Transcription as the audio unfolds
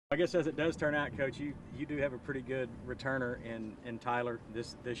I guess as it does turn out, Coach, you do have a pretty good returner in Tyler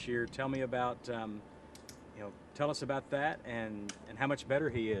this year. Tell me about tell us about that and how much better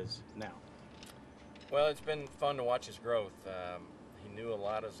he is now. Well, it's been fun to watch his growth. He knew a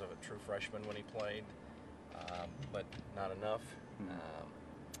lot as a true freshman when he played, but not enough.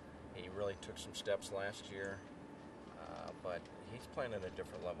 He really took some steps last year, but he's playing at a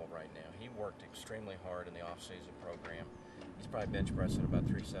different level right now. He worked extremely hard in the off-season program. He's probably bench pressing about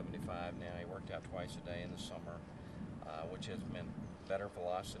 375 now. He worked out twice a day in the summer, which has meant better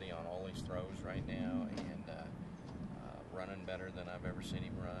velocity on all his throws right now, and running better than I've ever seen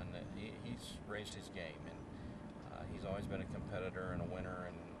him run. He's raised his game, and he's always been a competitor and a winner.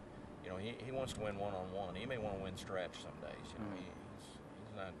 And he wants to win one-on-one. He may want to win stretch some days.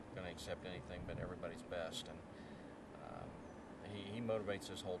 He's not going to accept anything but everybody's best, and he motivates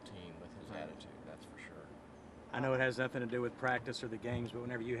his whole team with his attitude. That's for sure. I know it has nothing to do with practice or the games, but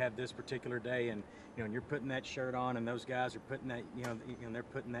whenever you have this particular day, and and you're putting that shirt on, and those guys are putting that they're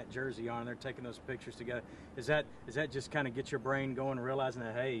putting that jersey on, and they're taking those pictures together. Is that just kind of get your brain going, realizing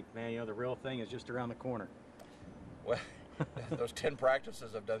that, hey man, the real thing is just around the corner? Well, those 10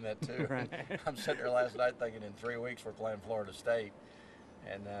 practices have done that too. Right. I'm sitting there last night thinking in 3 weeks we're playing Florida State,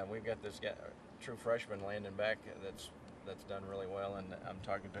 and we've got this guy, true freshman landing back that's done really well, and I'm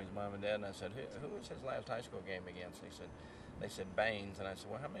talking to his mom and dad, and I said, who was his last high school game against? And they said Baines, and I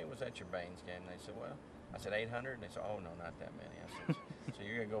said, well, how many was at your Baines game? And they said, well, I said 800, and they said, oh no, not that many. I said, so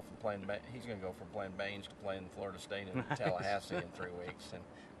you're gonna go from he's gonna go from playing Baines to playing Florida State in Tallahassee in 3 weeks,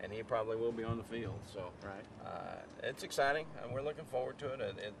 and he probably will be on the field. So right. It's exciting, and we're looking forward to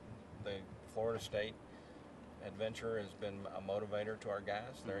it. The Florida State adventure has been a motivator to our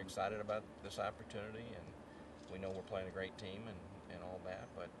guys. They're excited about this opportunity, and we know we're playing a great team and all that,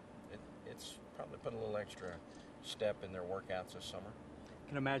 but it's probably put a little extra step in their workouts this summer. I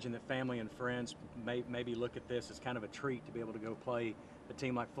can imagine that family and friends maybe look at this as kind of a treat to be able to go play a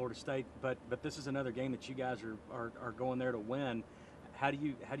team like Florida State, but this is another game that you guys are going there to win. How do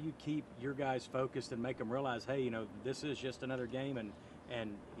you keep your guys focused and make them realize, hey, this is just another game, and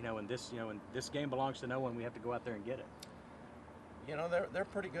this game belongs to no one. We have to go out there and get it. They're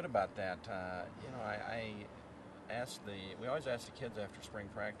pretty good about that. We always ask the kids after spring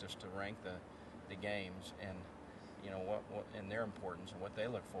practice to rank the games and what and their importance and what they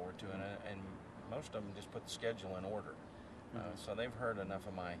look forward to, and most of them just put the schedule in order. So they've heard enough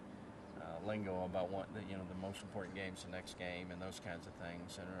of my lingo about what the most important games, the next game, and those kinds of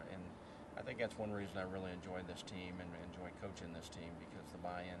things. And I think that's one reason I really enjoyed this team and enjoy coaching this team, because the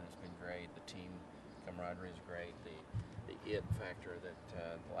buy-in has been great. The team camaraderie is great. The it factor that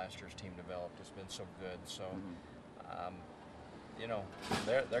last year's team developed has been so good. So.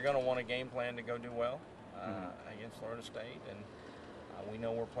 They're going to want a game plan to go do well against Florida State, and we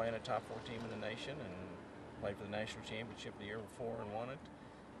know we're playing a top 4 team in the nation and played for the national championship the year before and won it.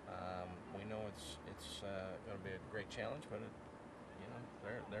 We know it's going to be a great challenge, but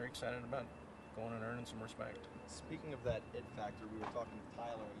they're excited about going and earning some respect. Speaking of that it factor, we were talking to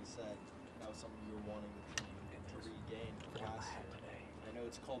Tyler, and he said that was something you were wanting the team to regain last year. I know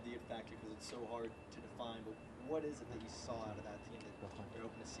it's called the it factor because it's so hard to define, but what is it that you saw out of that team that you're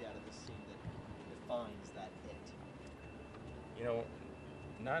hoping to see out of this team that defines that it?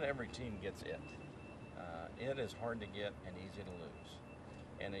 Not every team gets it. It is hard to get and easy to lose.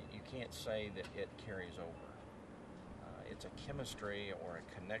 And you can't say that it carries over. It's a chemistry or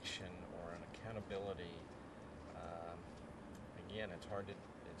a connection or an accountability. Again, it's hard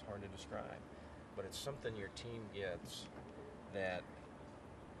to describe. But it's something your team gets that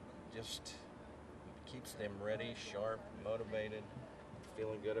just keeps them ready, sharp, motivated,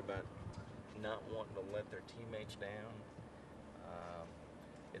 feeling good about not wanting to let their teammates down.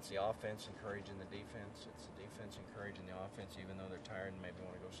 It's the offense encouraging the defense. It's the defense encouraging the offense, even though they're tired and maybe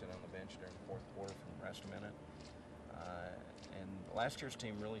want to go sit on the bench during the fourth quarter for the rest of the minute. And last year's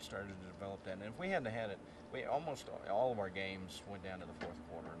team really started to develop that. And if we hadn't had it, almost all of our games went down to the fourth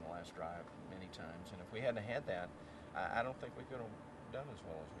quarter in the last drive many times. And if we hadn't had that, I don't think we could have done as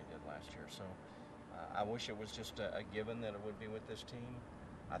well as we did last year. So I wish it was just a given that it would be with this team.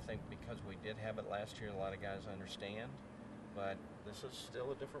 I think because we did have it last year, a lot of guys understand. But this is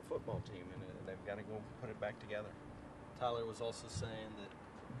still a different football team, and they've got to go put it back together. Tyler was also saying that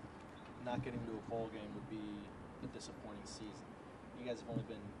not getting to a bowl game would be a disappointing season. You guys have only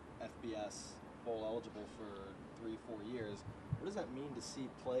been FBS bowl eligible for 3-4 years. What does that mean to see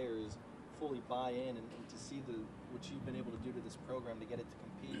players fully buy in and to see what you've been able to do to this program to get it to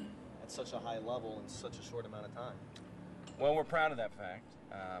compete at such a high level in such a short amount of time? Well, we're proud of that fact.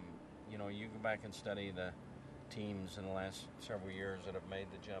 You go back and study the teams in the last several years that have made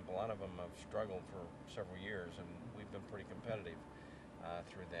the jump. A lot of them have struggled for several years, and we've been pretty competitive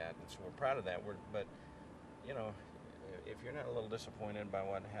through that. And so we're proud of that. But you know, if you're not a little disappointed by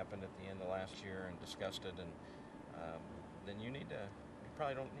what happened at the end of last year and disgusted, and then you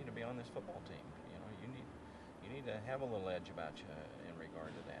probably don't need to be on this football team. You know, you need to have a little edge about you in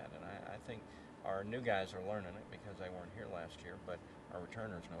regard to that. And I think our new guys are learning it because they weren't here last year, but our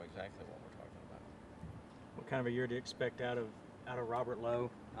returners know exactly what we're talking about. What kind of a year do you expect out of Robert Lowe?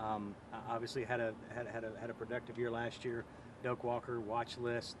 Obviously had a productive year last year. Doak Walker watch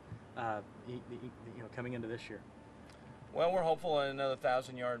list. Coming into this year. Well, we're hopeful in another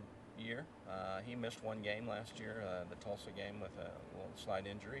 1,000-yard year. He missed one game last year, the Tulsa game, with a little slight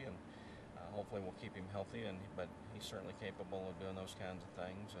injury, and hopefully we'll keep him healthy. But he's certainly capable of doing those kinds of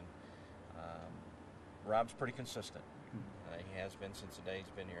things. And Rob's pretty consistent. He has been since the day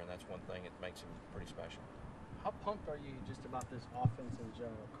he's been here, and that's one thing that makes him pretty special. How pumped are you just about this offense in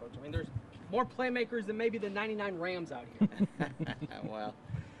general, Coach? I mean, there's more playmakers than maybe the 99 Rams out here. Well,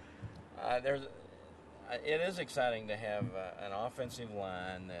 it is exciting to have an offensive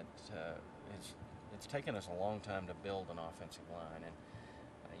line that it's taken us a long time to build an offensive line, and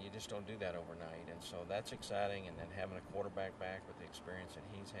you just don't do that overnight. And so that's exciting. And then having a quarterback back with the experience that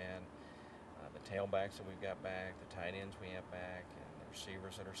he's had, the tailbacks that we've got back, the tight ends we have back, and the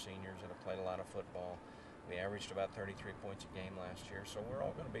receivers that are seniors that have played a lot of football. We averaged about 33 points a game last year, so we're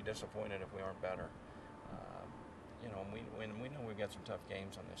all going to be disappointed if we aren't better. We know we've got some tough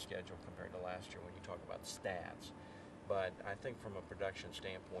games on this schedule compared to last year when you talk about stats, but I think from a production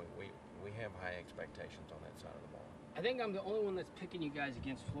standpoint, we have high expectations on that side of the ball. I think I'm the only one that's picking you guys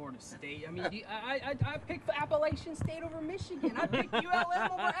against Florida State. I mean, I picked Appalachian State over Michigan. I picked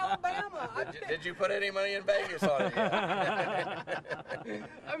ULM over Alabama. Did you put any money in Vegas on it yet?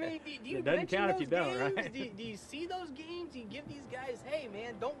 I mean, do you it doesn't mention count if those you don't, games? right? Do you see those games? Do you give these guys, hey,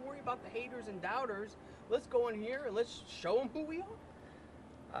 man, don't worry about the haters and doubters. Let's go in here and let's show them who we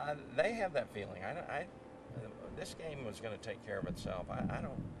are? They have that feeling. This game was going to take care of itself. I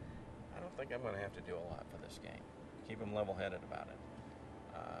don't think I'm going to have to do a lot for this game. Keep them level-headed about it.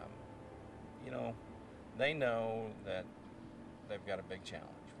 They know that they've got a big challenge.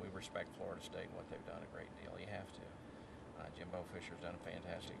 We respect Florida State and what they've done a great deal. You have to. Jimbo Fisher's done a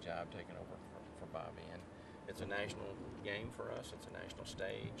fantastic job taking over for Bobby, and it's a national game for us. It's a national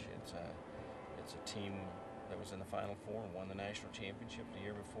stage. It's a team that was in the Final Four and won the national championship the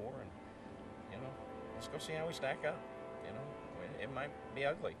year before, and let's go see how we stack up. It might be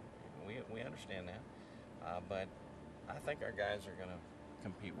ugly. We understand that, but I think our guys are going to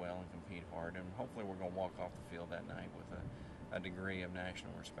compete well and compete hard, and hopefully we're going to walk off the field that night with a degree of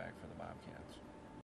national respect for the Bobcats.